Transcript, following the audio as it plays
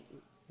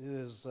It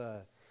is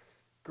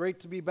great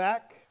to be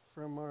back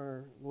from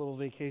our little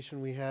vacation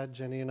we had.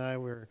 Jenny and I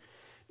were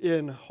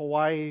in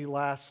Hawaii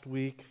last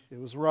week. It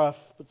was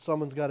rough, but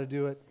someone's got to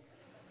do it.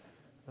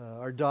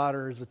 Our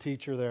daughter is a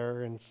teacher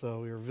there, and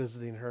so we were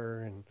visiting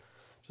her, and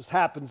just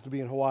happens to be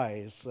in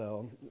Hawaii,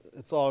 so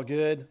it's all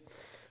good.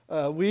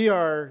 We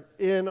are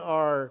in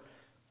our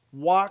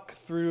walk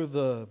through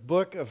the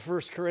book of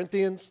 1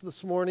 Corinthians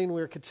this morning.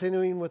 We're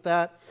continuing with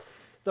that.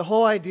 The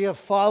whole idea of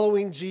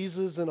following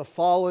Jesus in a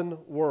fallen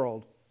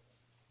world.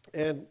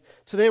 And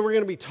today we're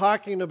going to be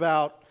talking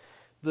about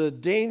the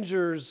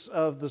dangers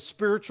of the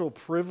spiritual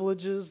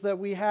privileges that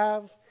we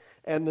have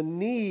and the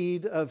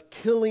need of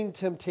killing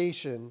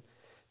temptation,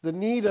 the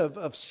need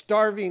of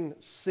starving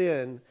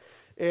sin.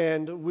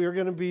 And we're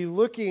going to be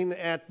looking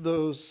at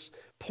those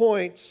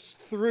points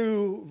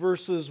through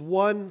verses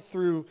 1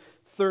 through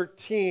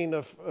 13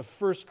 of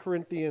 1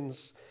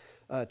 Corinthians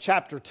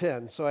chapter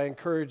 10. So I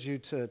encourage you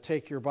to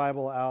take your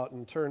Bible out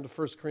and turn to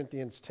 1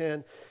 Corinthians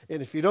 10.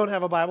 And if you don't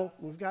have a Bible,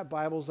 we've got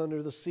Bibles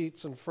under the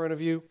seats in front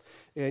of you,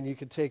 and you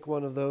can take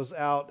one of those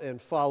out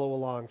and follow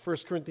along. 1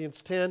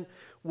 Corinthians 10,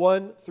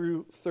 1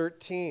 through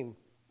 13.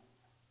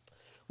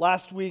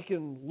 Last week,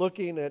 in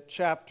looking at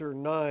chapter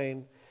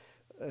 9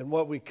 and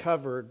what we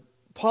covered,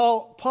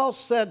 Paul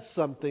said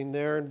something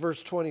there in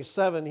verse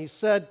 27. He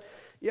said,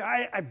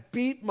 I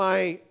beat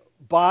my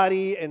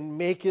body and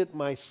make it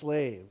my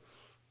slave.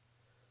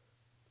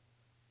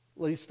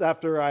 At least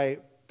after I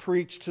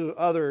preach to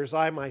others,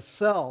 I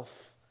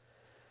myself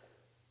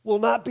will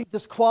not be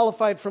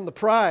disqualified from the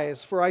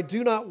prize, for I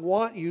do not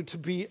want you to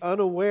be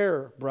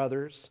unaware,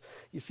 brothers.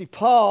 You see,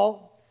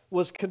 Paul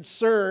was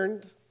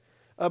concerned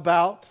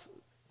about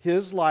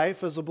his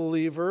life as a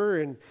believer,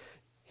 and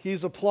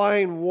he's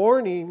applying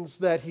warnings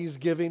that he's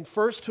giving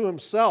first to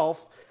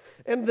himself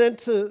and then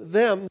to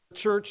them, the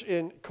church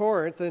in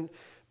Corinth. And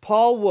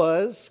Paul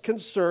was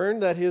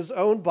concerned that his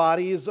own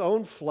body, his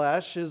own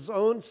flesh, his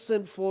own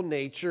sinful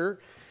nature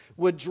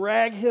would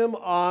drag him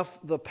off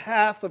the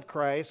path of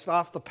Christ,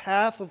 off the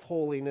path of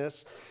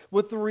holiness,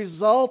 with the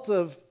result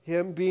of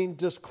him being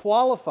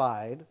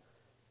disqualified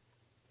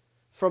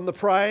from the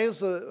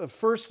prize of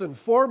first and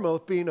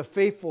foremost being a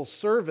faithful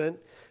servant,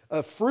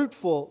 a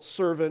fruitful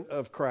servant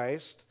of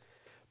Christ,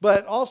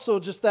 but also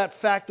just that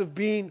fact of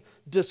being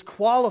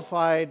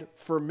disqualified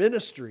for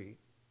ministry.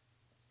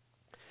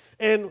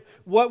 And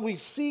what we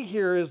see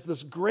here is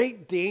this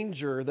great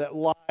danger that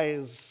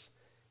lies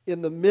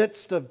in the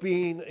midst of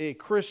being a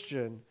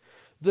Christian.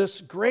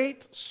 This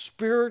great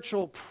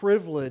spiritual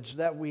privilege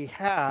that we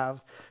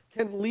have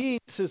can lead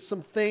to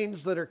some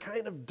things that are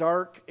kind of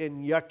dark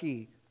and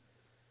yucky.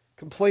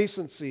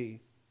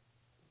 Complacency,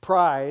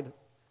 pride,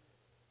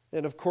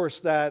 and of course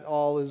that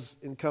all is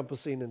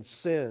encompassing in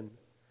sin.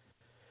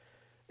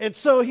 And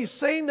so he's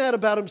saying that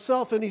about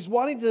himself, and he's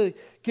wanting to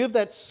give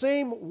that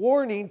same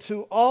warning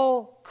to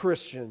all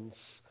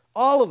Christians,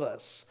 all of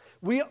us.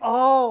 We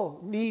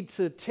all need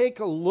to take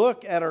a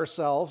look at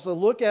ourselves, a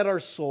look at our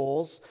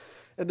souls,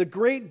 and the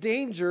great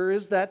danger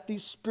is that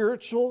these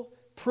spiritual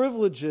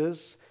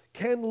privileges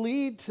can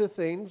lead to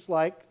things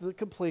like the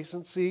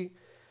complacency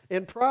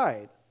and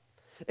pride.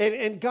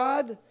 And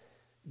God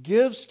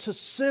gives to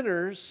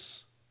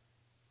sinners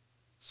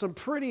some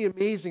pretty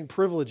amazing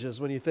privileges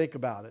when you think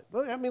about it.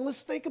 I mean,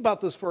 let's think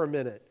about this for a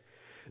minute.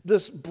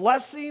 This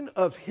blessing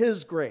of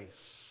His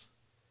grace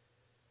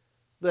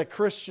that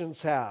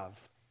Christians have.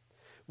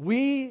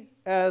 We,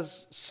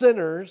 as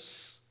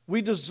sinners,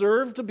 we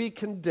deserve to be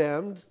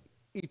condemned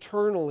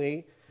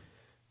eternally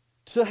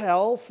to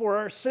hell for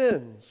our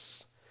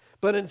sins.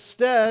 But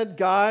instead,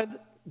 God,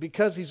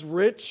 because He's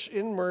rich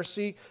in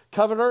mercy,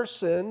 covered our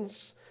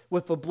sins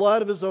with the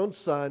blood of His own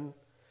Son,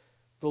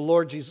 the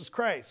Lord Jesus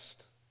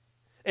Christ.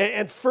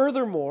 And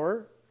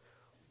furthermore,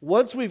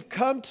 once we've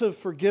come to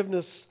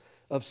forgiveness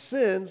of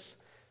sins,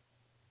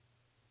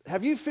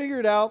 have you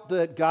figured out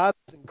that God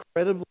is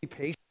incredibly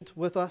patient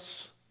with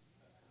us?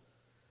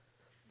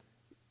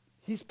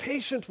 He's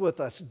patient with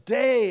us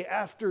day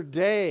after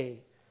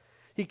day.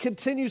 He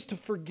continues to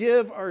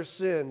forgive our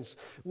sins.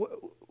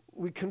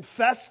 We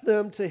confess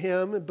them to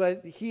Him,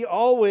 but He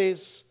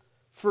always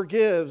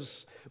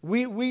forgives.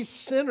 We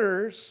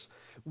sinners,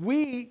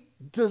 we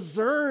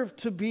deserve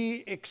to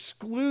be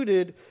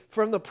excluded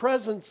from the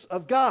presence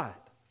of God.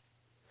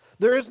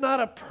 There is not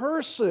a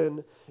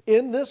person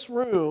in this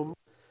room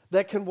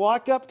that can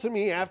walk up to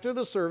me after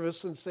the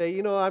service and say,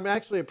 I'm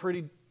actually a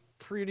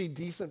pretty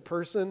decent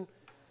person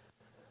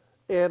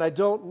and I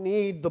don't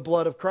need the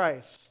blood of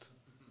Christ.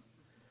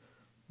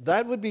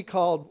 That would be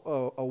called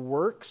a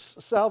works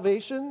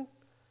salvation,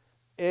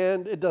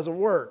 and it doesn't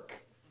work.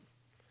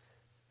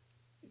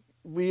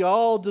 We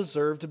all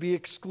deserve to be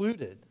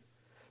excluded.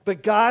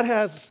 But God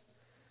has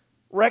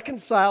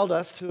reconciled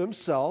us to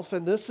Himself,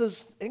 and this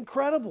is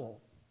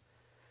incredible.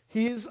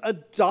 He's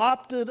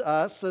adopted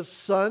us as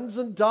sons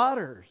and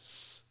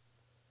daughters.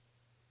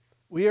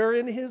 We are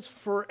in His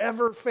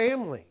forever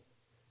family.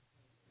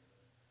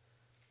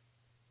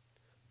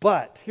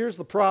 But here's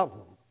the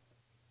problem.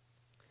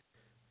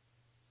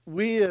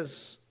 We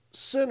as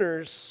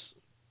sinners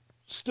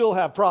still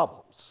have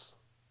problems.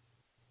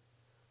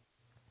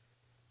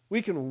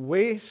 We can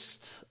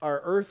waste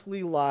our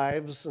earthly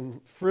lives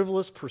in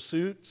frivolous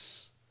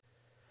pursuits.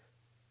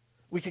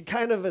 We can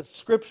kind of, as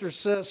Scripture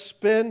says,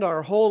 spend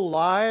our whole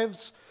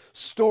lives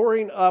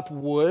storing up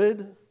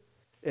wood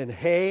and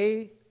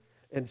hay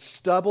and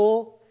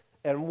stubble.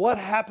 And what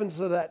happens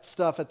to that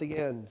stuff at the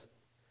end?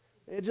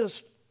 It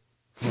just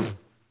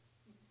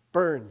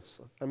burns.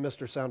 I'm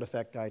Mr. Sound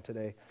Effect guy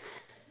today.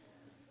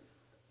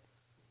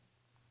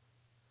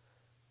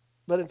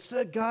 But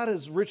instead, God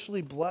has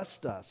richly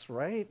blessed us,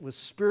 right, with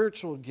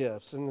spiritual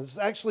gifts, and has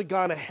actually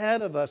gone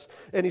ahead of us,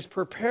 and He's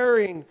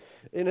preparing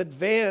in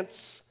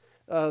advance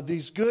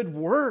these good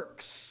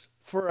works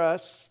for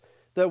us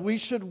that we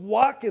should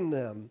walk in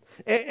them.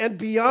 And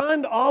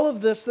beyond all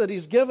of this that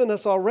He's given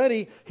us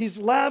already, He's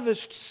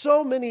lavished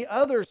so many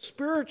other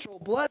spiritual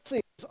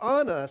blessings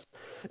on us.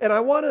 And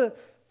I want to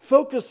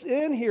focus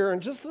in here in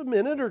just a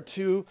minute or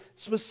two,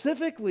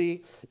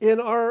 specifically in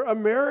our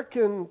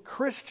American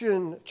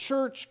Christian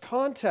church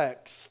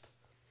context.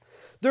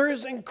 There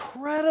is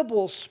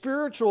incredible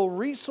spiritual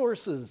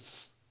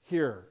resources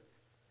here.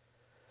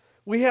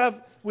 We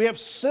have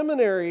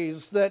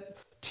seminaries that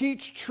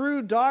teach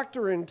true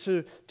doctrine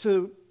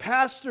to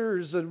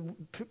pastors and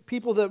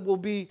people that will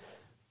be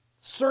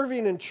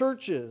serving in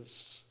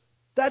churches.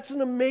 That's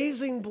an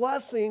amazing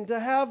blessing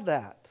to have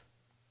that.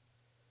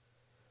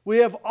 We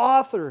have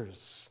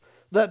authors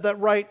that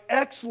write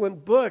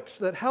excellent books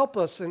that help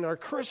us in our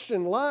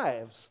Christian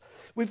lives.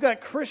 We've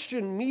got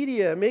Christian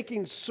media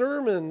making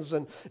sermons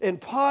and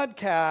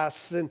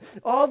podcasts and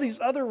all these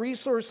other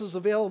resources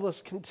available to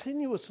us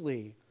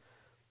continuously.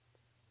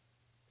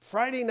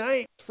 Friday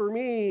night, for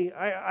me,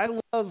 I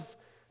love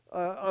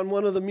on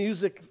one of the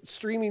music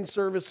streaming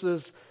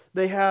services,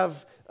 they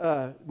have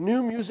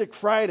New Music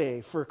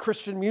Friday for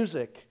Christian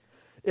music.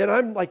 And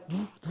I'm like,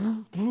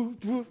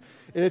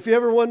 and if you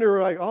ever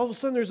wonder, like, all of a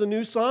sudden there's a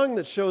new song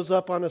that shows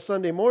up on a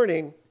Sunday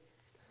morning,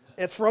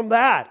 it's from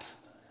that.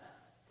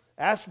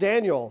 Ask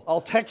Daniel.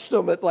 I'll text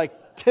him at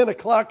like 10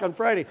 o'clock on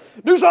Friday.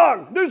 New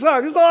song, it's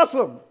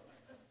awesome.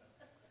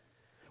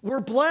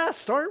 We're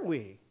blessed, aren't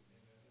we?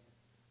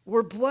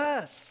 We're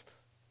blessed.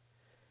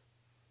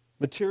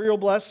 Material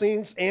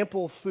blessings,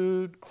 ample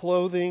food,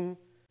 clothing,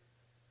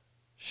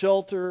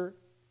 shelter,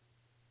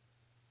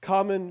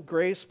 common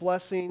grace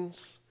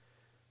blessings.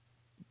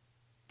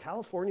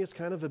 California is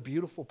kind of a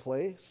beautiful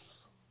place.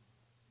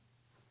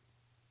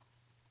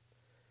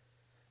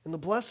 And the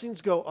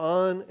blessings go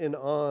on and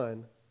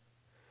on.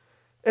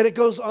 And it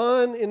goes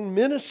on in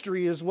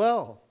ministry as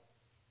well.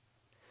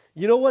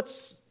 You know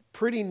what's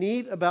pretty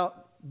neat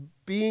about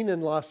being in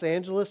Los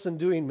Angeles and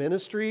doing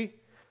ministry?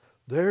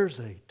 There's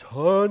a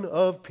ton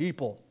of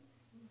people.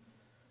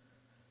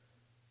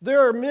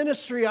 There are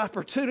ministry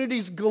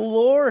opportunities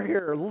galore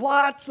here.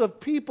 Lots of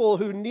people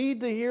who need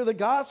to hear the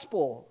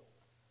gospel.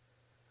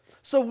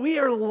 So we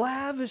are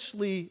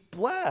lavishly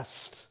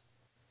blessed,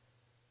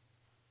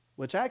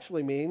 which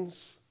actually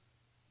means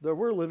that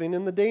we're living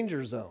in the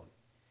danger zone.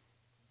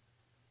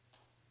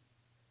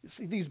 You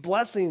see, these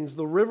blessings,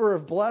 the river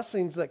of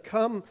blessings that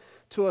come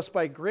to us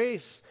by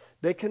grace,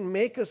 they can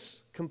make us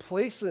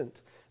complacent.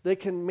 They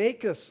can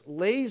make us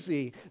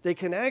lazy. They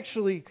can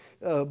actually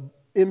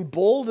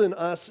embolden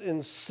us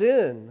in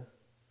sin.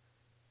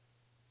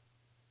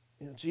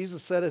 You know,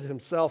 Jesus said it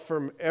himself,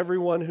 from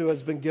everyone who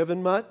has been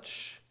given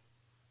much,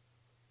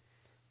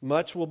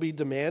 much will be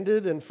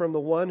demanded, and from the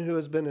one who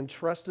has been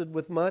entrusted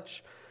with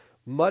much,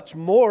 much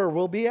more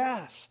will be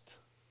asked.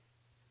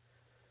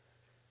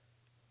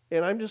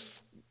 And I'm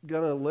just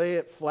going to lay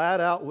it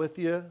flat out with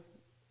you.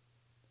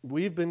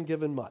 We've been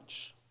given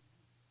much.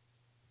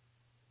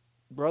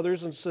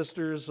 Brothers and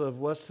sisters of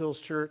West Hills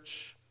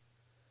Church,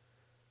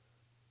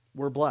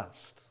 we're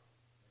blessed.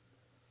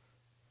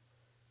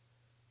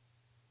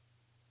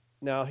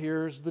 Now,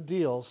 here's the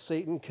deal.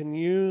 Satan can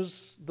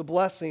use the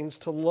blessings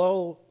to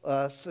lull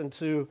us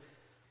into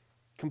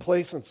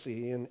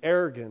complacency and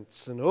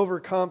arrogance and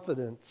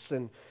overconfidence,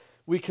 and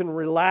we can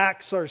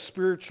relax our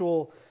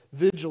spiritual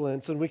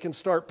vigilance, and we can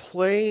start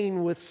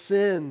playing with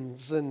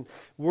sins and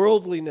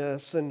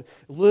worldliness, and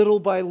little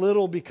by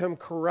little become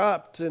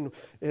corrupt and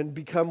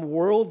become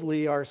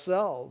worldly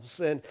ourselves.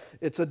 And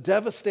it's a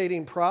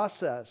devastating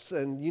process,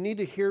 and you need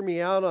to hear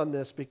me out on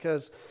this,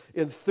 because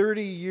in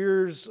 30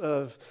 years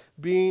of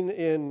being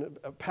in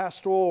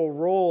pastoral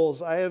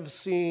roles, I have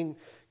seen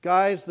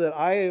guys that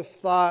I have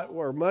thought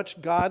were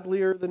much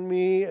godlier than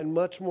me and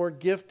much more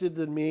gifted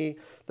than me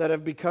that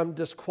have become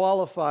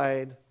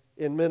disqualified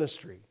in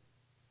ministry.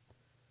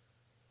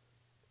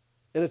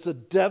 And it's a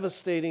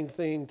devastating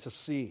thing to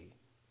see.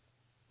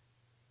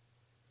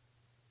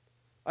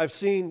 I've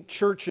seen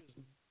churches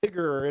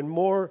bigger and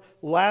more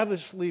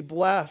lavishly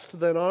blessed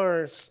than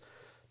ours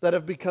that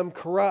have become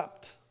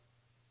corrupt.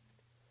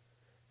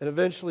 And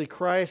eventually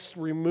Christ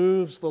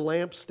removes the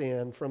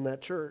lampstand from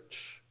that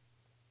church.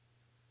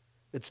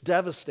 It's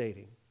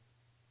devastating.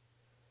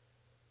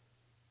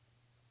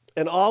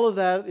 And all of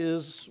that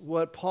is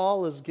what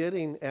Paul is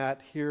getting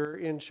at here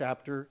in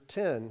chapter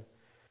 10.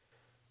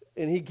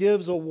 And he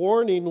gives a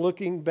warning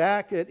looking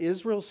back at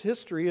Israel's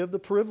history of the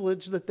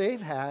privilege that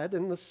they've had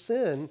and the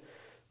sin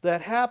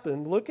that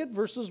happened. Look at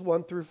verses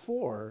 1 through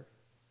 4.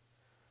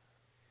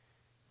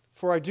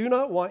 For I do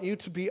not want you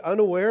to be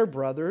unaware,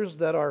 brothers,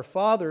 that our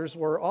fathers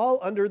were all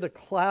under the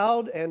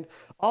cloud and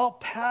all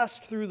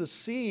passed through the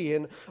sea,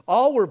 and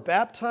all were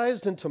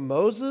baptized into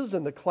Moses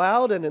in the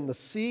cloud and in the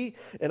sea,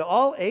 and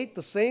all ate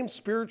the same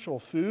spiritual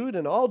food,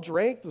 and all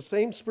drank the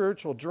same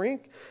spiritual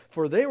drink,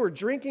 for they were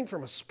drinking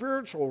from a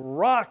spiritual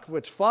rock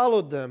which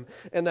followed them,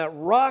 and that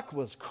rock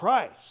was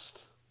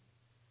Christ.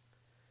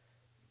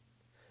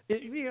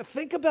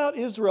 Think about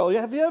Israel.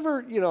 Have you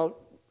ever,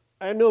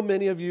 I know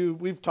many of you,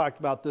 we've talked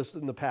about this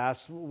in the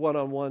past,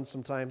 one-on-one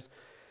sometimes.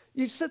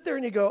 You sit there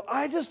and you go,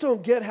 I just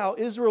don't get how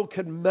Israel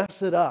could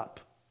mess it up.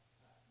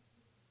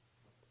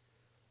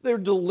 They're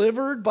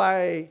delivered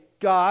by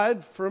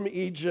God from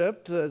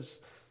Egypt, as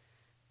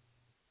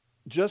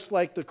just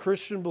like the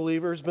Christian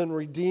believer has been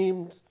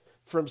redeemed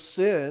from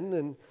sin.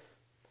 And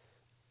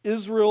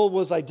Israel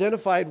was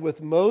identified with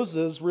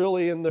Moses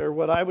really in their,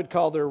 what I would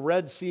call their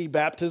Red Sea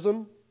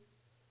baptism.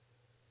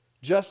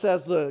 Just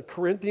as the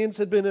Corinthians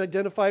had been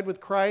identified with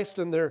Christ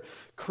in their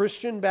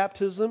Christian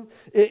baptism,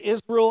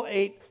 Israel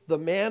ate the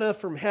manna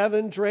from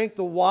heaven, drank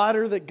the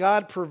water that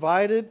God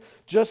provided,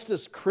 just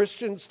as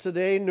Christians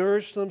today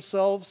nourish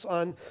themselves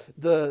on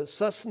the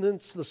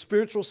sustenance, the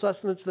spiritual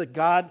sustenance that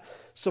God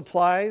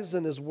supplies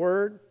in His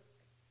Word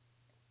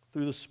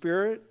through the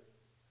Spirit.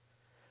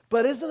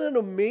 But isn't it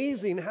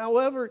amazing,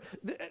 however,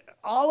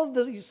 all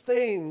of these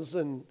things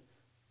and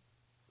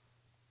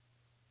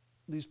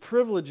these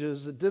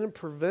privileges that didn't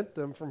prevent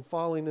them from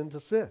falling into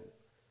sin.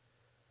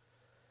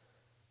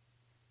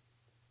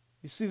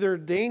 You see, there are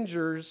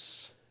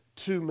dangers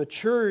to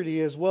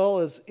maturity as well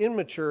as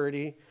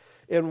immaturity,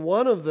 and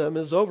one of them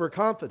is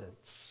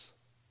overconfidence.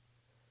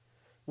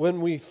 When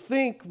we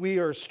think we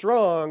are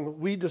strong,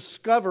 we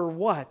discover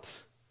what?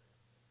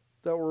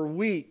 That we're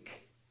weak.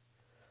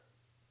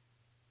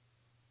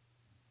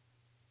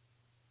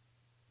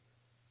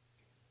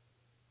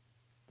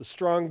 The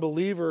strong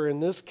believer, in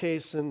this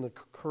case in the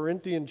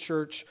Corinthian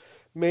church,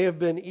 may have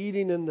been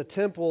eating in the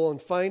temple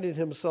and finding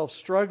himself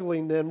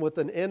struggling then with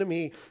an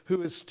enemy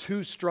who is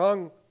too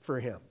strong for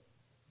him.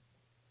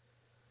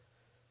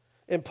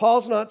 And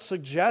Paul's not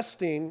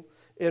suggesting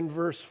in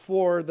verse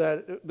 4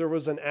 that there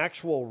was an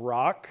actual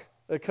rock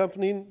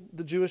accompanying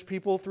the Jewish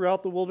people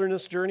throughout the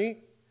wilderness journey,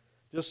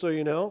 just so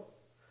you know.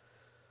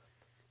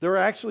 There were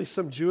actually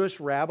some Jewish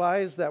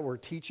rabbis that were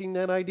teaching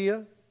that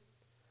idea.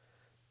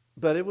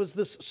 But it was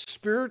this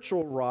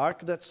spiritual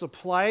rock that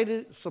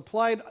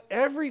supplied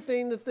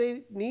everything that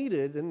they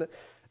needed.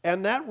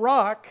 And that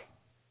rock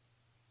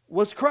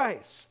was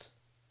Christ.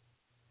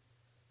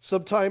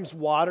 Sometimes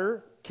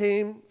water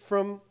came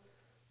from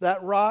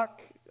that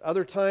rock.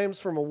 Other times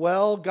from a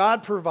well.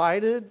 God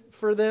provided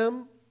for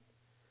them.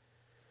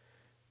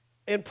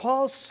 And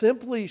Paul's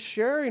simply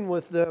sharing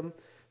with them,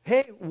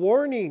 hey,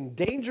 warning,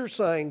 danger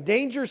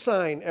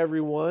sign,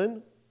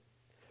 everyone.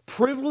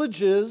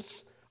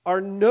 Privileges are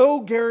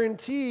no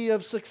guarantee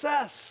of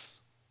success.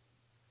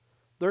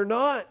 They're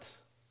not.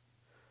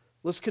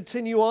 Let's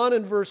continue on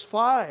in verse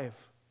 5.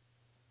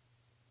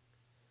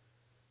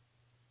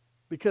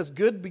 Because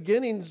good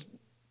beginnings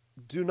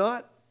do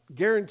not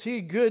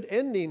guarantee good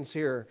endings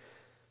here.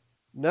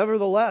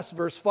 Nevertheless,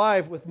 verse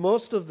 5, with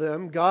most of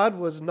them, God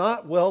was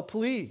not well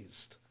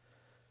pleased,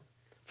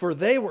 for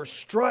they were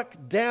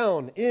struck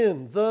down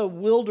in the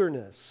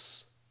wilderness.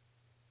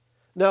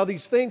 Now,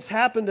 these things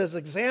happened as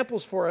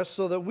examples for us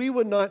so that we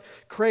would not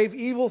crave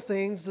evil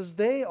things as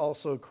they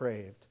also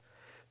craved.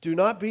 Do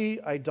not be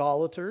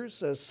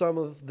idolaters, as some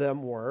of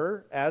them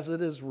were, as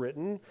it is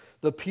written,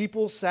 the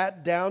people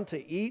sat down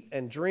to eat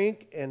and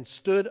drink and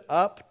stood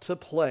up to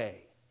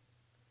play.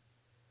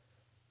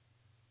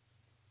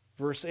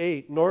 Verse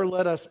 8, nor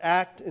let us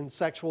act in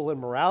sexual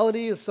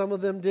immorality, as some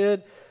of them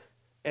did,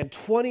 and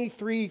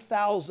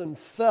 23,000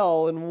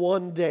 fell in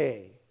one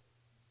day.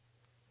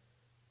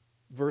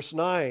 Verse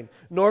 9,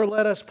 nor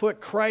let us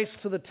put Christ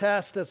to the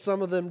test, as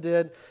some of them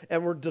did,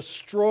 and were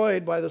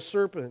destroyed by the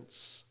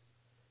serpents.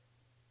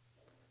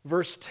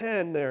 Verse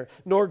 10 there,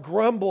 nor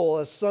grumble,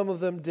 as some of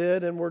them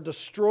did, and were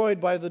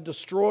destroyed by the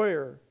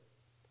destroyer.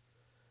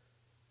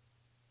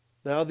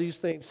 Now these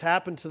things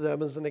happened to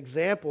them as an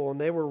example,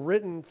 and they were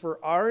written for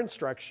our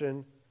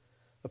instruction,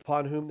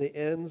 upon whom the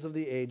ends of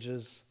the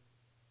ages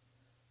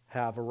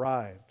have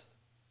arrived.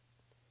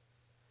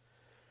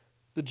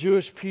 The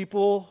Jewish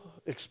people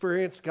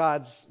experienced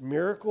God's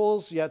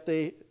miracles, yet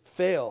they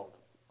failed.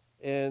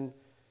 And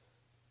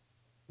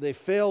they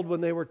failed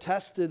when they were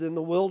tested in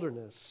the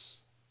wilderness.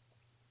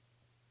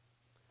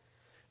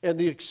 And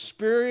the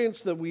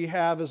experience that we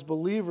have as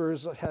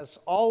believers has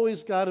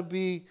always got to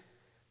be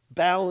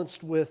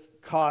balanced with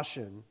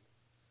caution.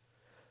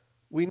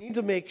 We need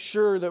to make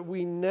sure that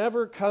we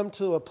never come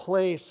to a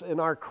place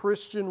in our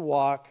Christian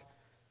walk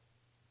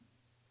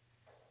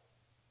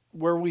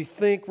where we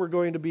think we're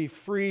going to be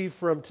free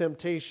from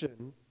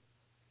temptation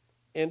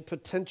and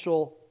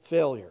potential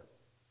failure.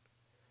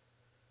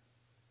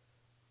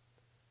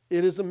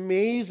 It is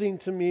amazing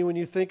to me when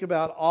you think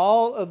about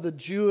all of the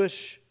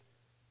Jewish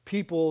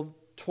people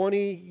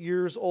 20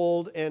 years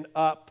old and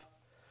up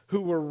who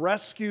were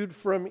rescued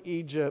from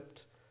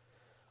Egypt.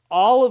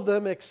 All of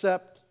them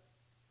except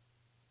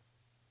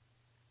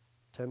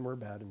 10 were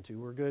bad and 2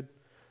 were good.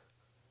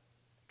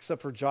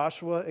 Except for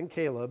Joshua and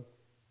Caleb,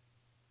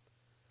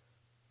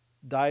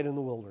 died in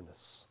the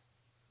wilderness.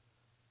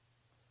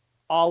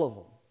 All of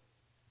them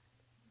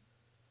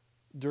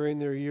during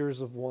their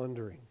years of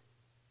wandering.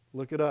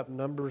 Look it up,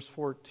 Numbers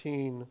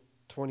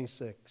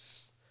 14:26.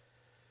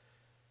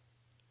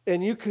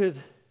 And you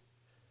could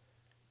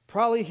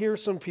probably hear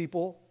some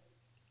people,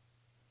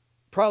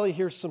 probably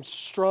hear some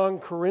strong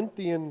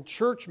Corinthian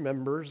church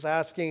members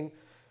asking,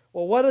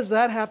 well, what does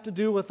that have to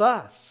do with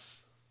us?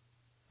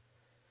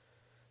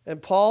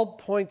 And Paul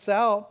points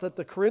out that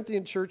the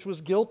Corinthian church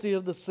was guilty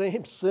of the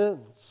same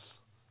sins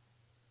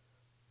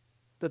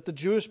that the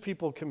Jewish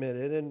people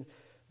committed. And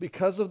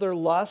because of their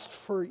lust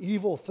for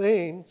evil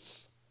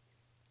things,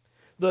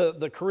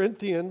 the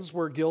Corinthians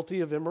were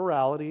guilty of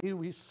immorality.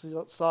 We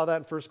saw that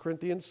in 1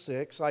 Corinthians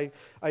 6.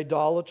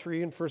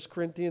 Idolatry in 1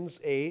 Corinthians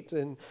 8.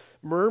 And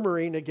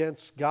murmuring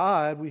against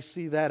God, we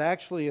see that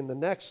actually in the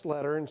next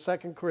letter in 2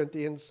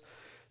 Corinthians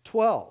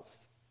 12.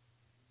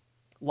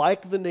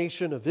 Like the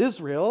nation of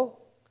Israel,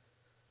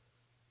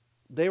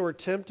 they were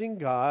tempting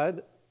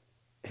God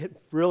and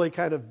really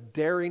kind of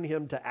daring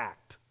him to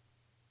act.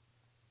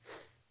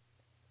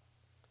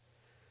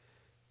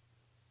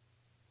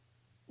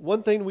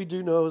 One thing we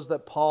do know is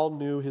that Paul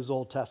knew his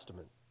Old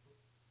Testament.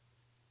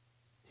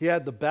 He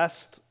had the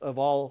best of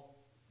all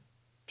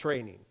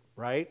training,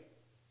 right?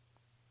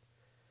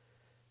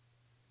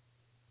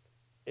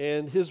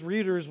 And his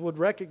readers would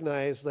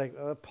recognize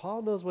that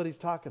Paul knows what he's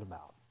talking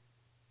about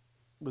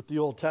with the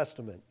Old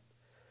Testament.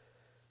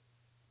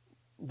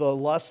 The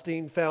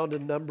lusting found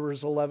in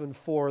Numbers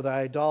 11:4, the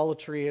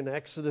idolatry in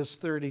Exodus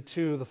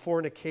 32, the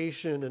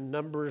fornication in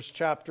Numbers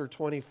chapter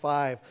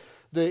 25.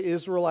 The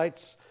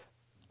Israelites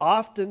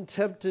often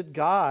tempted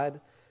God,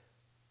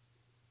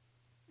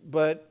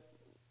 but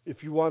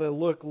if you want to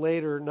look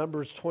later,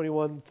 Numbers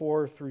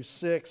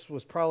 21:4-6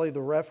 was probably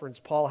the reference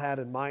Paul had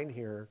in mind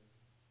here.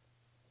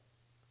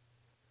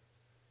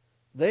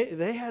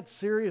 They had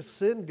serious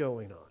sin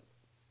going on.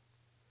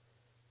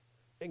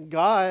 And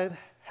God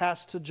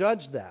has to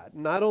judge that.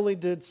 Not only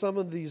did some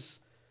of these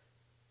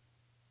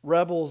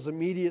rebels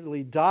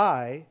immediately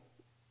die,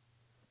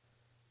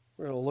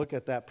 we're going to look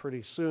at that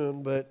pretty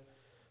soon, but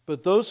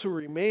those who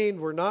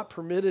remained were not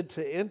permitted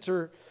to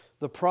enter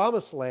the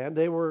promised land.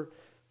 They were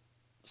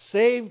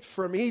saved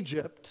from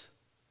Egypt,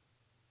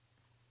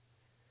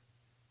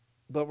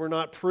 but were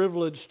not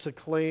privileged to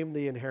claim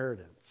the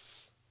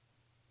inheritance.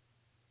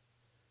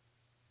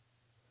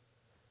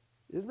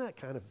 Isn't that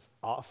kind of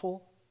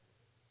awful?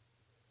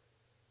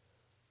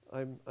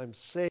 I'm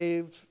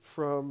saved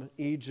from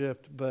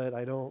Egypt, but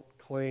I don't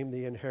claim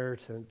the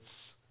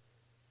inheritance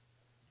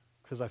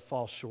because I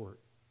fall short.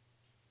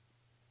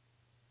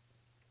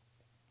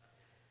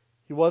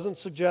 He wasn't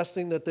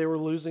suggesting that they were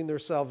losing their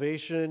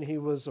salvation. He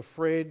was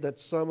afraid that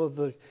some of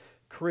the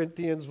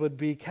Corinthians would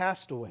be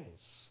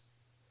castaways,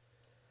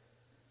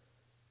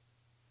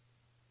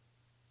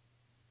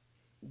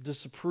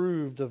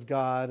 disapproved of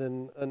God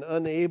and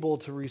unable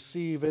to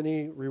receive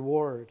any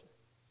reward.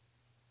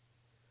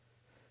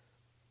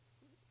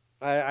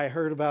 I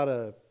heard about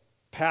a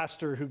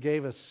pastor who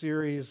gave a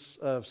series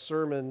of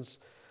sermons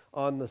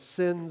on the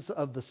sins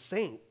of the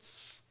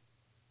saints.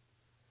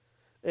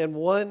 And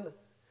one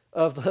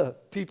of the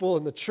people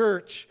in the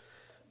church,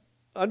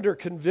 under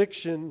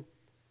conviction,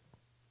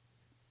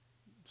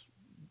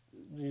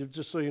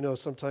 just so you know,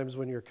 sometimes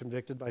when you're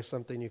convicted by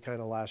something, you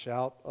kind of lash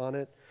out on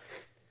it.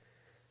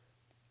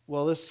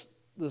 Well, this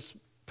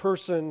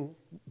person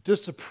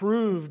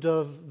disapproved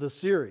of the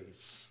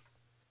series.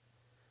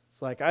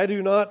 It's like, I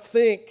do not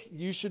think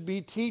you should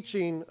be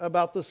teaching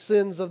about the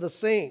sins of the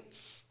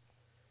saints.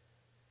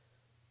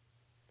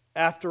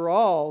 After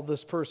all,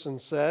 this person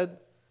said,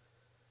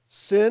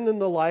 sin in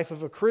the life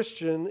of a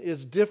Christian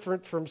is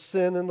different from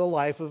sin in the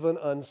life of an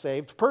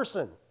unsaved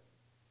person.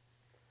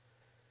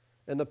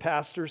 And the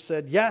pastor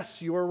said,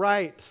 yes, you are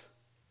right.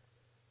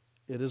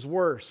 It is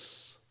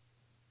worse.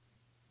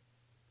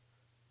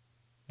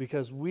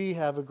 Because we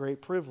have a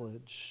great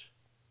privilege.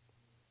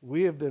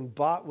 We have been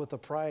bought with a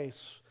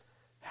price.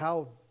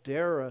 How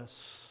dare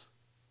us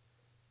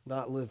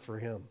not live for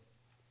Him?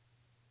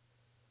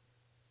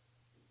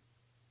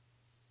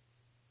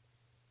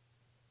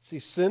 See,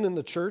 sin in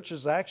the church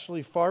is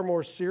actually far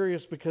more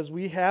serious because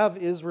we have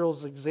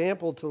Israel's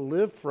example to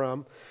live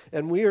from,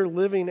 and we are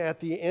living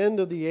at the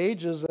end of the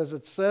ages, as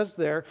it says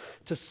there.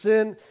 To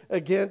sin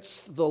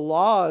against the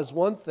law is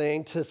one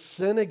thing. To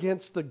sin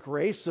against the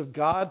grace of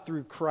God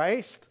through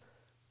Christ,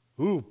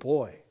 ooh,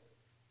 boy.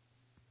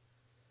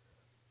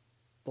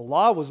 The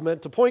law was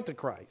meant to point to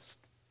Christ.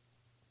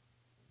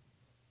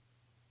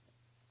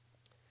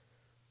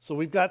 So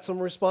we've got some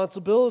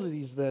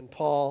responsibilities then,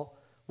 Paul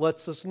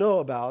lets us know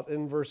about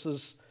in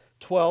verses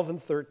 12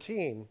 and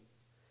 13.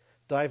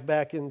 Dive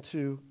back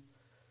into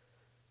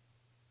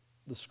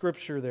the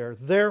scripture there.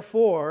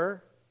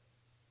 Therefore,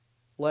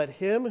 let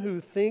him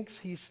who thinks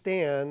he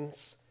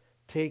stands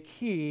take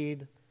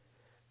heed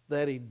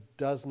that he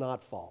does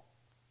not fall.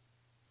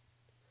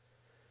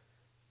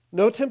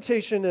 No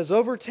temptation has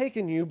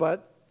overtaken you,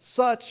 but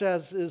such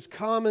as is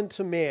common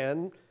to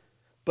man.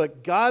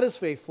 But God is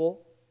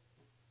faithful,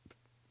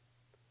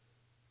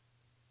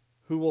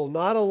 who will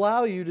not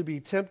allow you to be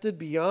tempted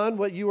beyond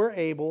what you are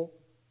able,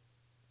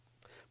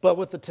 but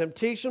with the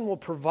temptation will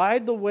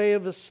provide the way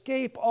of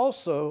escape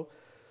also,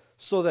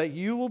 so that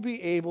you will be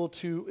able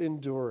to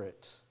endure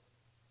it.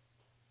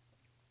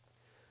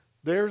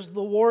 There's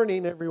the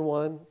warning,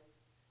 everyone.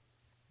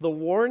 The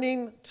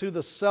warning to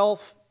the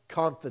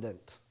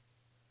self-confident.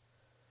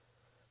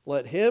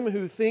 Let him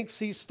who thinks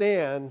he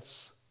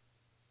stands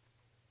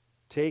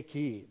take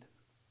heed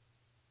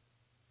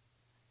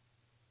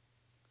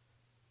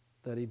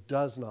that he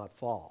does not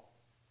fall.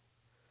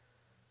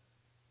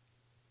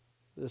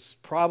 This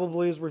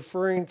probably is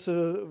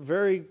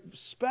very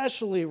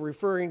specially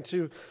referring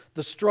to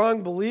the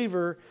strong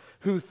believer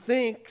who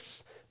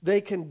thinks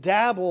they can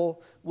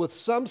dabble with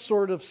some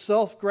sort of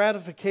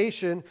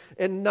self-gratification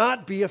and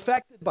not be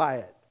affected by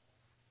it.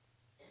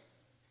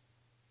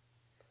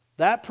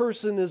 That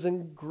person is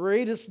in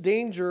greatest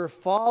danger of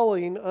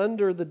falling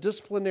under the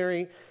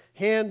disciplinary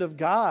hand of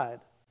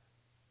God.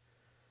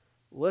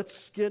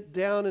 Let's get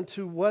down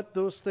into what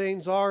those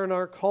things are in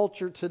our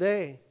culture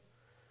today.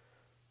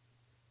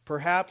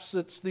 Perhaps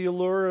it's the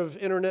allure of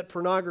internet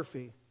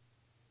pornography.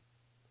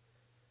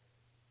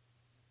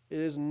 It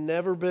has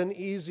never been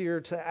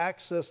easier to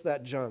access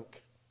that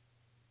junk.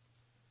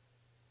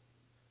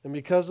 And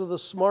because of the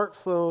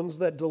smartphones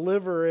that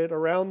deliver it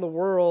around the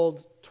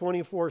world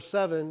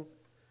 24/7,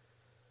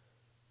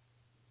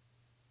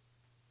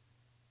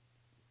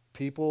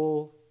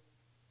 people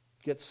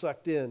get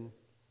sucked in.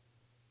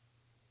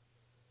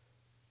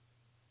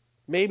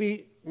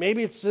 Maybe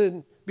it's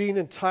in being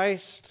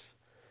enticed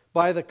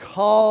by the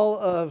call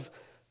of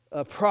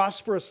a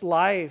prosperous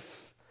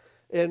life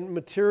and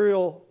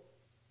material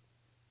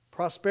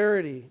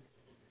prosperity.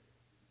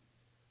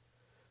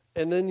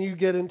 And then you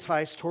get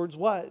enticed towards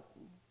what?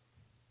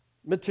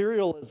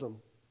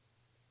 Materialism.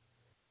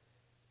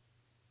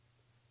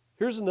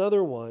 Here's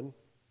another one.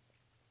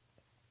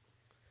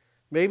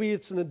 Maybe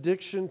it's an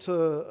addiction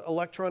to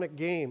electronic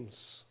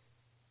games.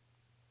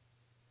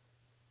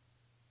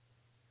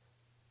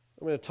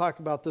 I'm going to talk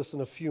about this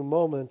in a few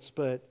moments,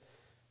 but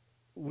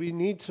we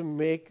need to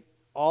make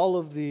all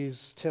of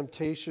these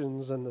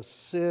temptations and the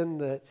sin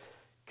that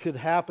could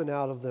happen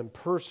out of them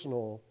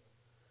personal.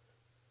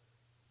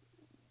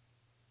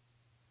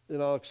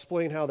 And I'll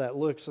explain how that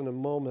looks in a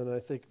moment. I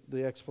think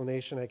the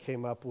explanation I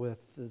came up with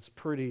is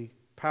pretty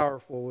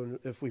powerful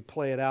if we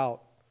play it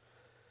out.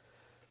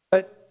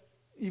 But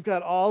you've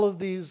got all of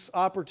these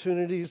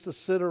opportunities to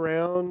sit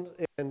around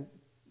and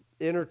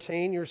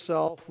entertain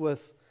yourself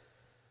with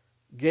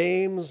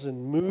games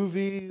and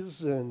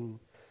movies and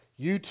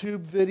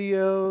YouTube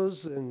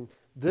videos and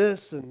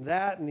this and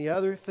that and the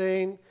other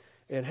thing.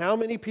 And how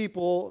many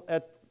people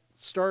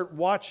start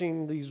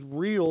watching these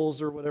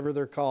reels or whatever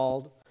they're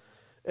called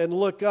and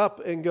look up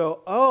and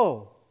go,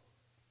 oh,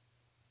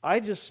 I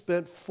just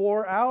spent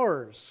 4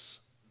 hours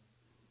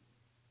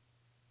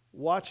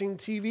watching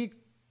TV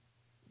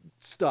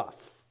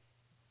stuff.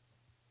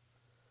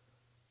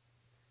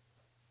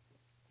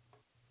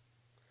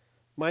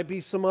 Might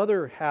be some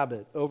other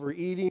habit,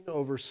 overeating,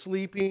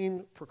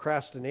 oversleeping,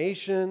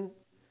 procrastination.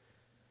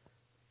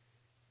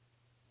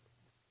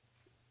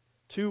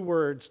 2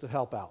 words to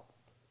help out.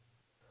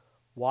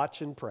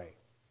 Watch and pray.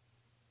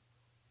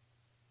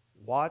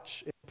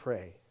 Watch and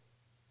pray.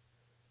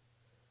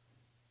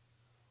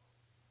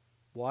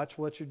 Watch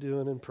what you're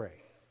doing and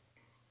pray.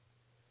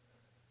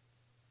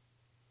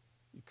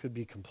 You could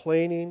be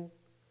complaining.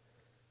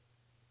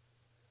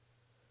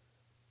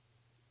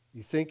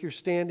 You think you're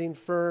standing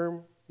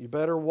firm. You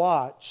better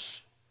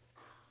watch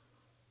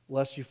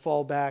lest you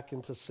fall back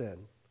into sin.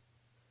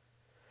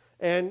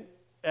 And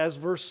as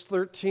verse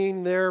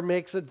 13 there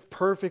makes it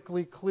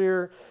perfectly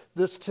clear,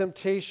 this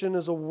temptation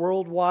is a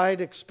worldwide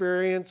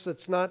experience.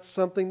 It's not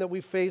something that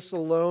we face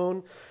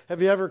alone.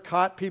 Have you ever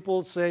caught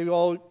people say,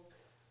 oh,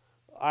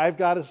 I've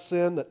got a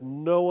sin that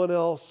no one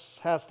else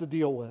has to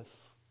deal with?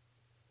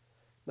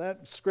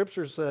 That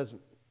scripture says,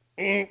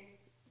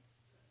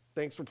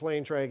 thanks for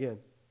playing, try again.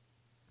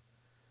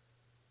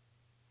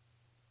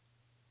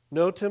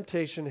 No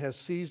temptation has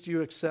seized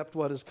you except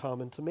what is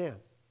common to man.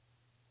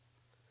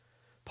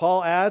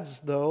 Paul adds,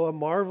 though, a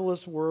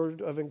marvelous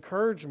word of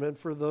encouragement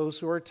for those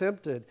who are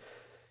tempted.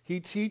 He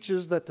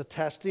teaches that the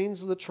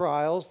testings, the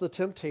trials, the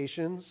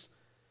temptations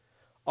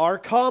are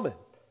common.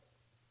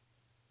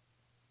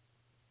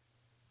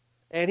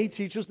 And he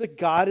teaches that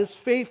God is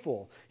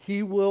faithful.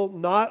 He will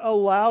not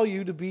allow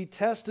you to be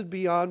tested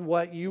beyond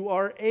what you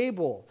are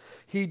able.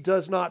 He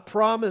does not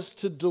promise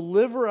to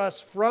deliver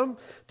us from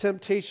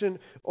temptation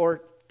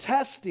or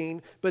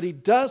testing, but he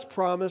does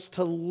promise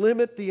to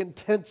limit the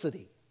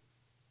intensity.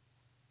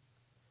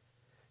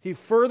 He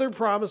further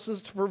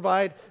promises to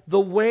provide the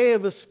way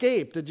of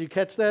escape. Did you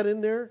catch that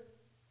in there?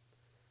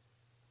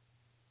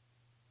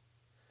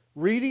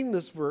 reading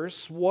this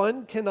verse,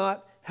 one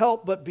cannot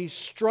help but be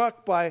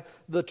struck by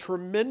the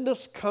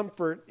tremendous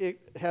comfort it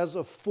has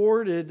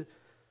afforded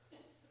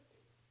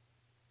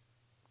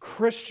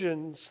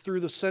Christians through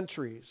the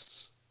centuries.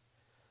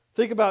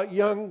 Think about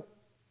young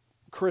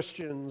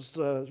Christians,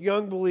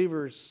 young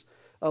believers,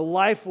 a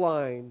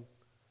lifeline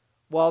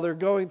while they're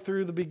going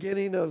through the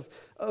beginning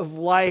of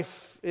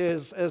life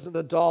as an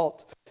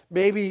adult.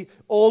 Maybe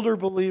older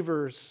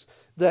believers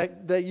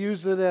that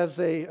use it as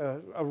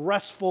a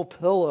restful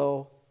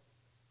pillow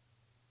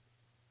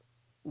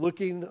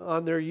looking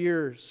on their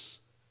years.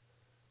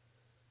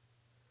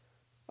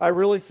 I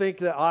really think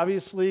that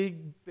obviously,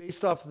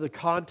 based off of the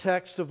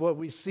context of what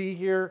we see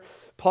here,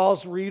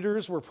 Paul's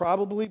readers were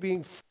probably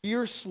being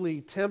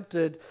fiercely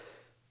tempted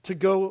to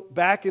go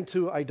back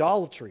into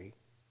idolatry.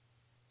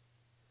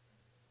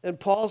 And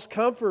Paul's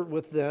comfort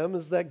with them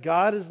is that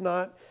God is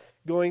not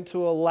going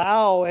to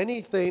allow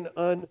anything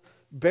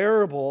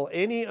unbearable,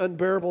 any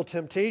unbearable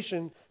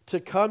temptation to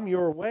come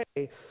your way.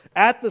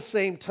 At the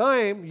same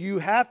time, you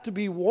have to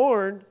be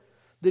warned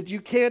that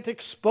you can't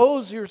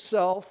expose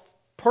yourself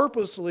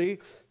purposely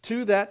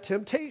to that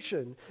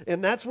temptation.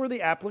 And that's where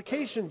the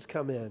applications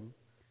come in.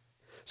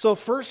 So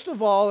first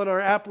of all, in our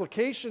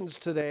applications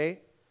today,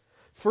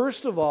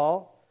 first of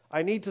all,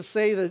 I need to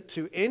say that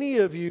to any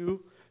of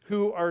you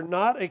who are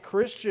not a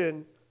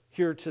Christian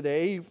here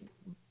today, you've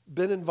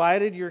been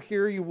invited, you're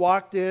here, you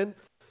walked in,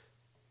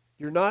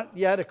 you're not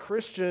yet a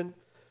Christian,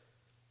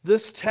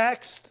 this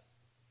text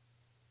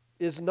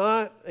is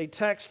not a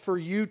text for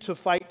you to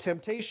fight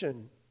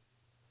temptation.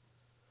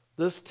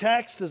 This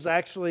text is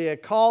actually a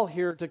call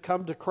here to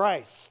come to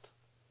Christ,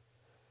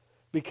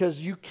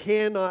 because you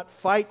cannot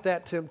fight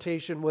that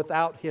temptation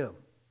without Him.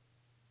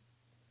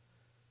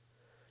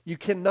 You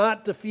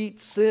cannot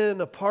defeat sin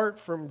apart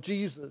from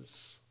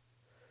Jesus.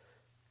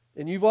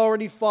 And you've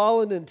already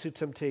fallen into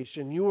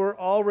temptation. You are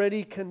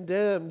already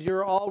condemned.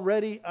 You're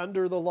already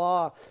under the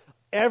law.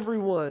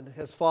 Everyone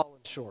has fallen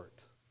short.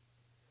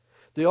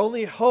 The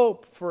only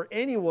hope for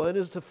anyone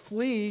is to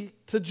flee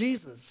to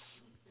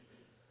Jesus.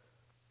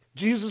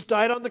 Jesus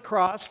died on the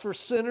cross for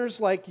sinners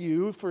like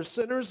you, for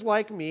sinners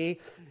like me.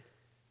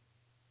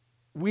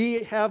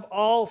 We have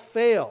all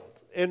failed,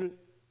 and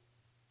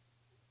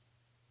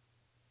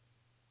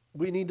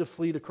we need to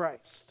flee to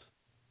Christ.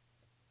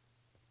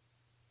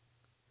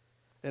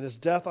 And His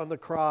death on the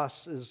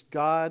cross is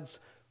God's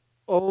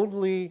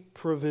only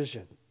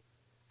provision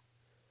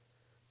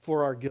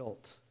for our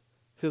guilt.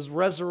 His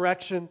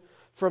resurrection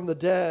from the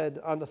dead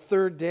on the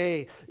third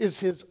day is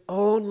His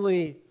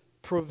only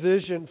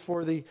provision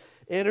for the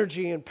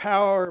energy and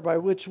power by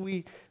which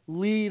we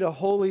lead a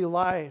holy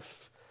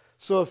life.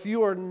 So if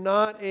you are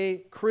not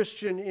a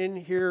Christian in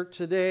here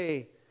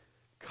today,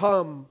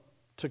 come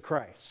to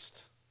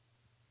Christ.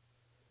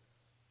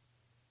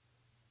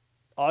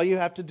 All you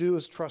have to do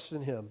is trust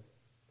in Him.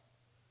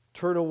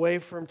 Turn away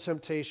from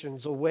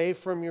temptations, away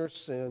from your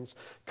sins.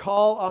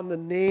 Call on the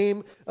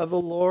name of the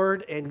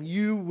Lord and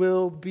you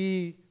will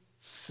be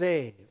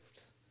saved.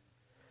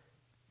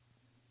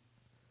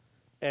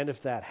 And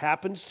if that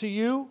happens to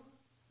you,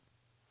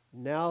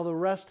 now the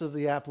rest of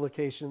the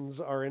applications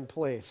are in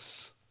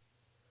place.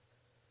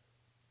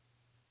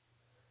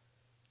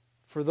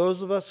 For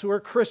those of us who are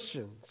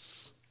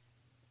Christians,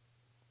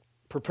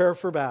 prepare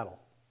for battle.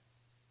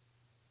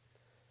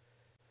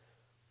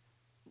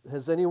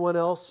 Has anyone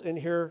else in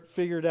here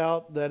figured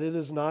out that it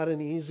is not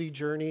an easy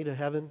journey to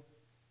heaven?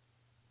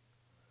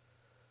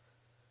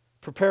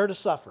 Prepare to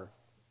suffer.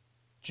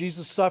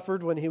 Jesus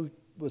suffered when He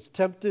was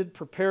tempted.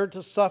 Prepare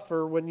to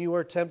suffer when you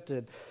are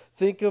tempted.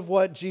 Think of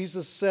what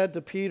Jesus said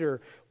to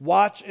Peter.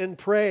 Watch and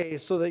pray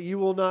so that you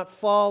will not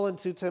fall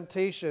into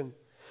temptation.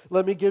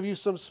 Let me give you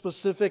some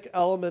specific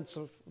elements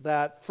of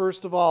that.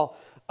 First of all,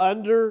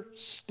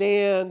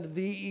 understand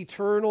the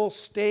eternal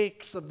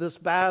stakes of this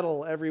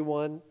battle,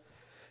 everyone.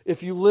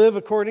 If you live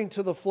according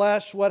to the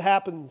flesh, what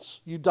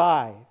happens? You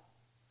die.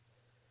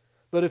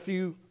 But if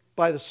you,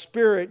 by the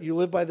Spirit, you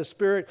live by the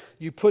Spirit,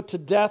 you put to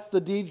death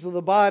the deeds of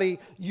the body,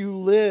 you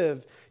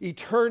live.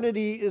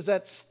 Eternity is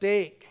at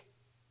stake.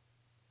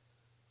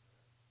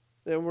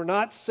 And we're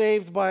not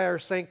saved by our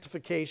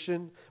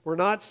sanctification. We're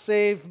not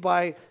saved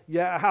by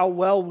how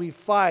well we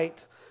fight.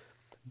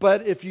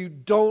 But if you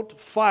don't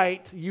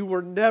fight, you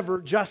were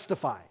never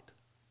justified.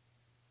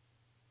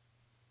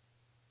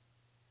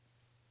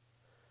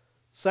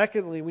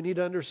 Secondly, we need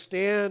to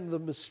understand the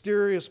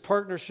mysterious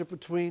partnership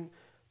between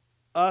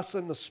us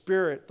and the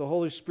Spirit, the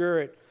Holy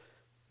Spirit.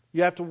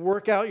 You have to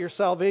work out your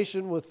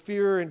salvation with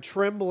fear and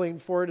trembling,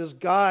 for it is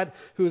God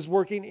who is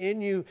working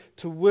in you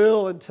to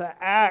will and to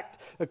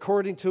act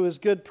according to His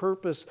good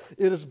purpose.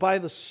 It is by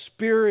the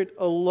Spirit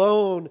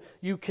alone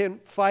you can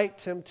fight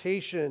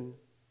temptation.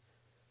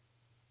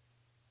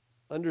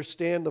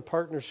 Understand the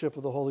partnership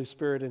of the Holy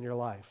Spirit in your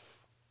life.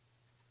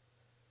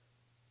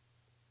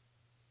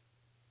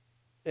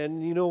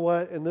 And you know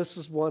what? And this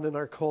is one in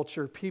our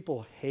culture.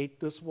 People hate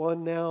this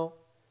one now.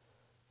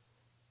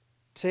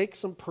 Take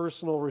some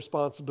personal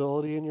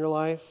responsibility in your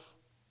life.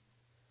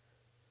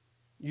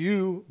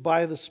 You,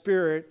 by the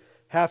Spirit,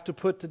 have to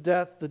put to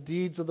death the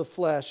deeds of the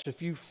flesh.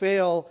 If you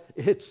fail,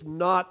 it's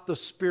not the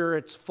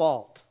Spirit's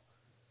fault.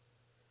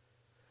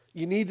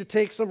 You need to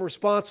take some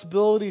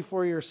responsibility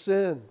for your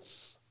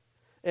sins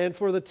and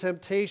for the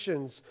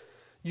temptations.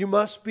 You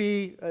must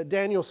be,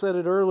 Daniel said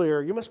it earlier,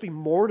 you must be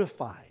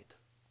mortified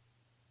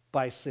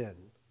by sin.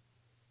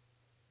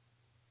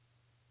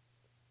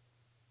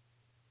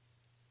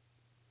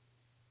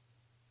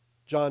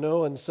 John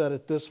Owen said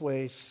it this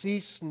way,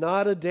 cease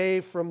not a day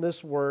from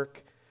this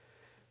work,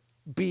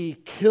 be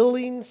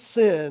killing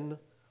sin,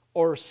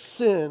 or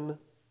sin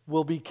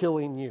will be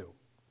killing you.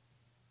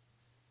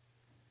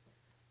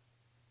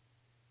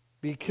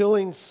 Be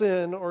killing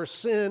sin, or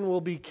sin will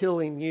be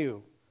killing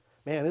you.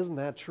 Man, isn't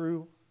that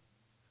true?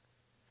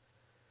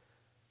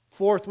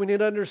 Fourth, we need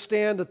to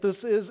understand that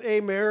this is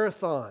a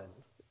marathon.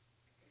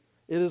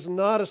 It is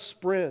not a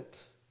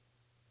sprint.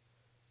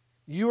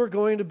 You are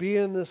going to be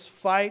in this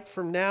fight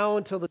from now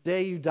until the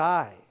day you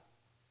die.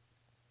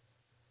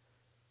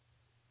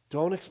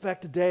 Don't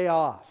expect a day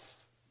off.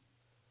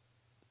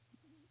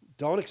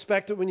 Don't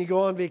expect it when you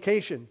go on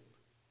vacation.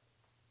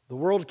 The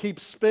world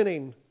keeps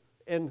spinning,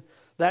 and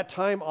that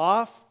time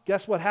off,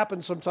 guess what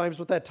happens sometimes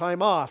with that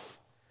time off?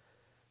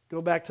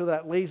 Go back to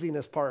that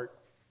laziness part.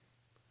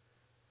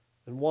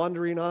 And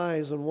wandering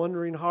eyes and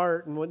wandering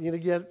heart and what you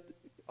get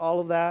all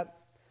of that.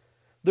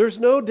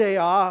 There's no day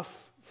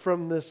off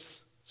from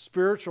this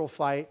spiritual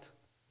fight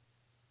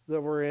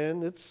that we're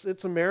in.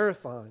 It's a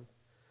marathon.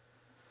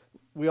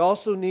 We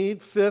also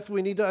need, fifth,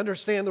 we need to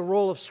understand the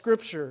role of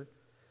Scripture.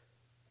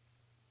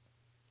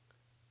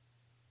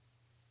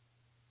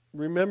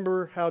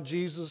 Remember how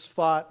Jesus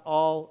fought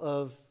all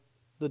of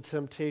the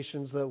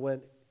temptations that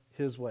went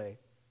his way.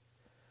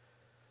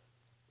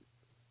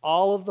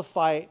 All of the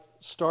fight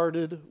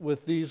started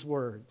with these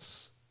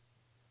words,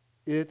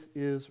 "It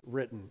is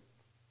written."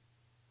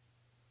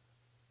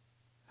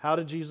 How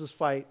did Jesus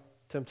fight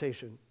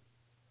temptation?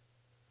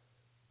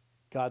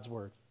 God's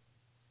Word.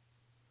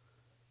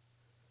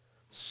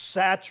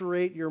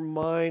 Saturate your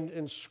mind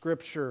in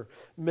Scripture.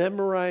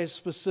 Memorize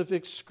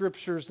specific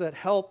Scriptures that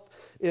help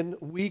in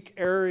weak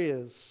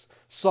areas.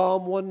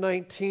 Psalm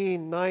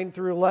 119, 9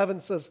 through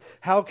 11 says,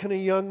 how can a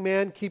young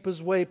man keep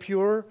his way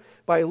pure?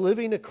 By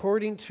living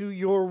according to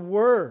your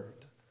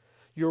Word.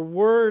 Your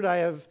Word I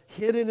have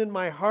hidden in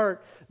my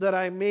heart that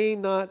I may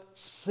not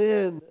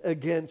sin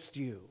against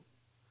you.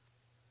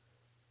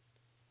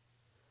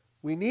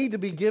 We need to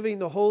be giving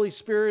the Holy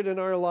Spirit in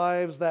our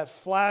lives that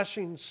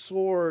flashing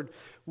sword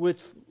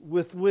with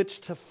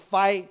which to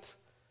fight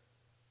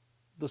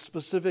the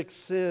specific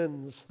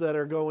sins that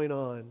are going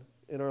on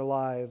in our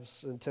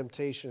lives and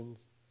temptation.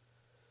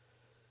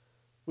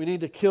 We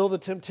need to kill the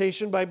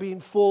temptation by being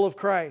full of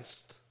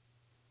Christ.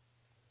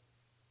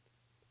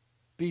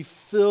 Be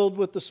filled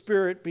with the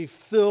Spirit. Be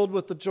filled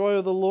with the joy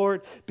of the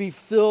Lord. Be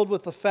filled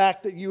with the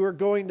fact that you are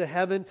going to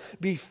heaven.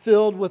 Be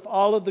filled with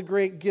all of the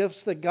great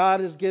gifts that God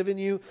has given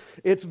you.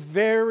 It's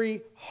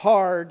very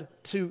hard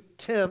to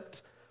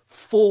tempt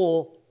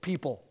full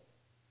people.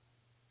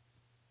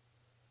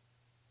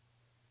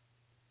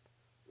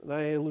 And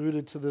I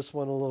alluded to this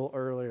one a little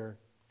earlier.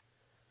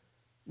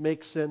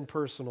 Make sin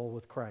personal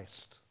with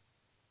Christ.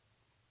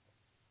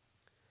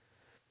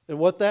 And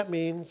what that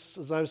means,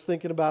 as I was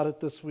thinking about it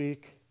this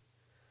week,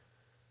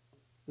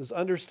 is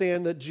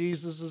understand that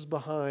Jesus is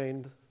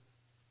behind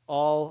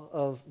all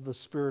of the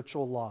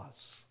spiritual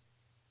laws.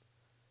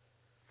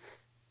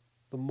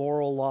 The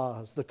moral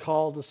laws, the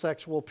call to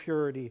sexual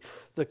purity,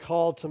 the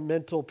call to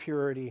mental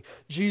purity.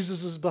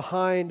 Jesus is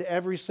behind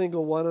every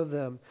single one of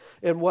them.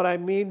 And what I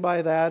mean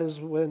by that is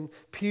when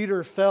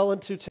Peter fell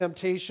into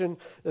temptation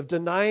of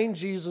denying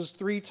Jesus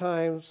 3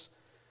 times,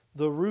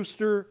 the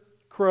rooster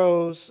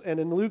crows, and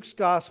in Luke's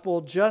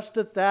gospel, just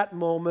at that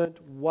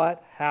moment,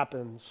 what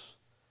happens?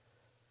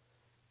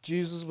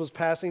 Jesus was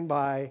passing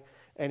by,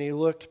 and he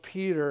looked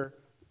Peter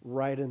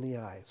right in the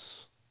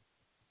eyes.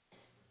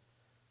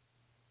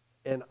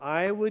 And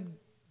I would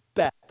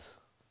bet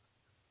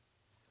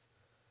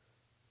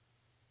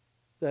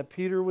that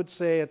Peter would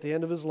say at the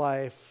end of his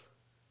life,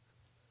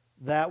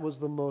 that was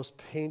the most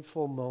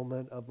painful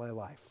moment of my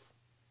life.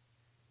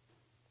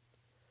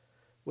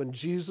 When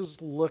Jesus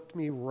looked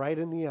me right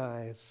in the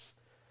eyes,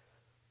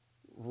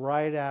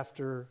 right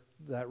after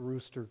that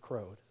rooster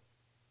crowed.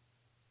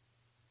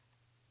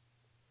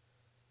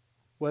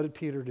 What did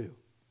Peter do?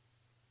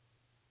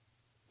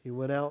 He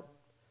went out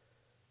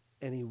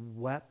and he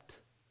wept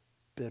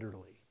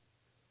bitterly.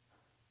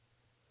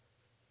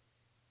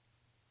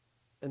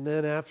 And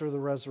then after the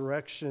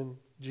resurrection,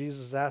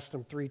 Jesus asked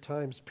him 3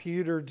 times,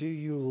 Peter, do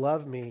you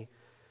love me?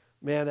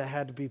 Man, it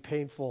had to be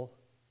painful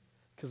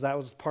because that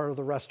was part of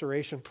the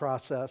restoration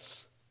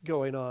process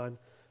going on.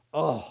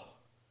 Oh,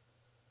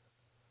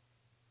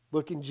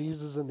 looking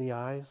Jesus in the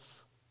eyes.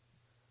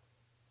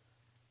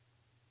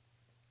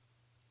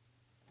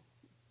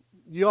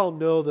 You all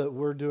know that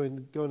we're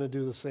going to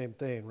do the same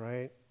thing,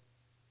 right?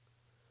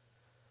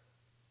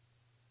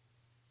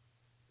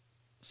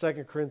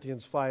 2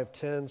 Corinthians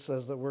 5:10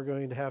 says that we're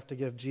going to have to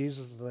give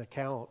Jesus an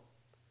account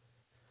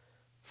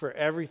for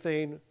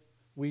everything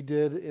we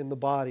did in the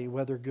body,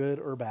 whether good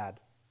or bad.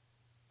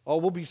 All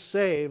will be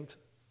saved,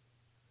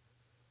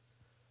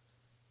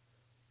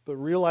 but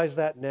realize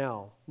that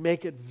now.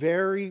 Make it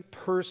very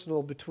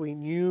personal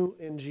between you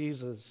and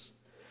Jesus.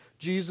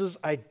 Jesus,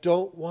 I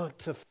don't want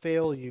to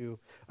fail you.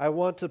 I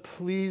want to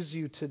please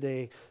you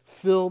today.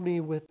 Fill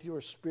me with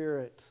your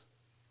Spirit.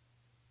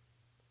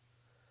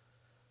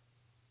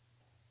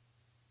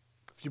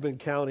 If you've been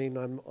counting,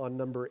 I'm on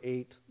number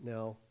 8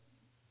 now.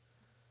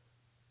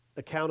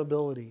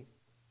 Accountability.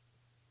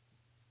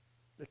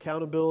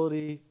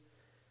 Accountability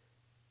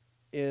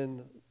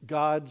in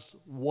God's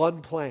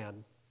one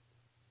plan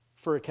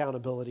for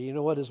accountability. You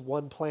know what his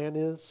one plan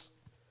is?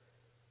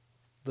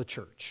 The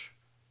church.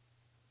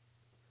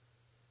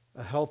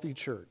 A healthy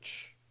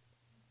church.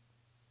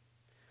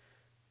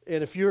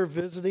 And if you're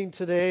visiting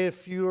today,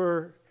 if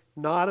you're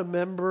not a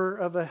member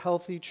of a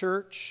healthy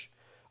church,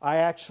 I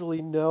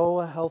actually know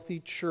a healthy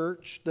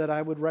church that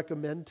I would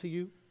recommend to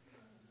you.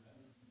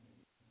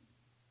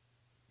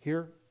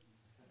 Here.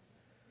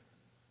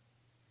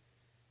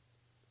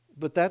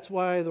 But that's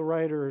why the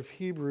writer of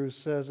Hebrews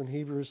says in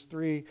Hebrews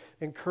 3,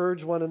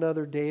 encourage one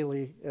another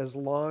daily as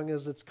long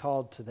as it's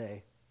called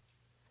today,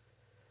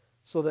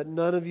 so that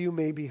none of you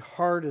may be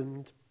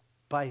hardened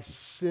by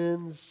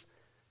sin's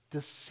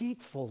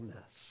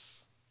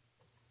deceitfulness.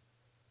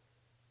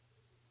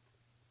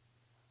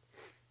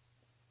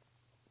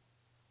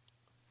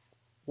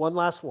 One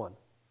last one.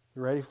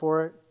 You ready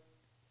for it?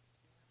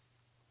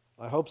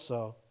 I hope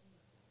so.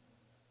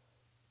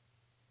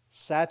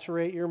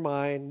 Saturate your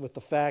mind with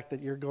the fact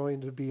that you're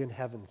going to be in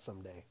heaven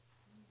someday.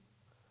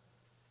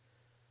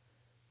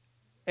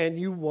 And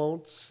you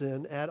won't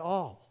sin at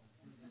all.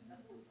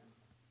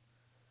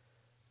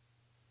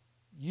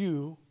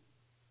 You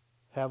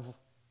have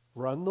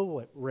run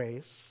the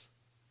race,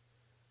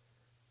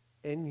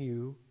 and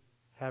you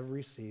have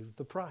received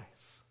the prize.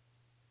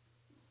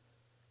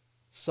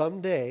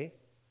 Someday,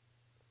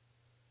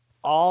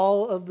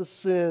 all of the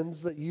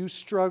sins that you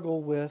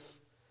struggle with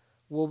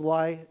will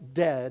lie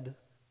dead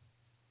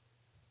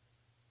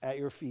at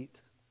your feet.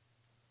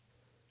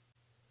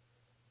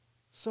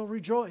 So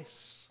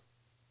rejoice.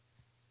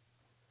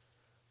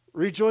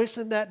 Rejoice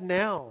in that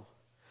now.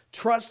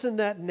 Trust in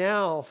that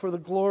now for the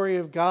glory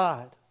of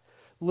God.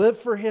 Live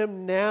for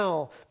Him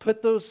now.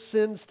 Put those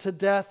sins to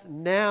death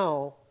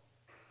now.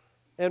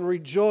 And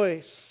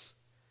rejoice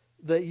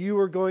that you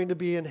are going to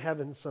be in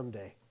heaven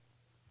someday.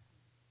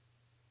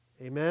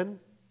 Amen?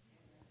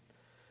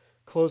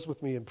 Close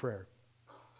with me in prayer.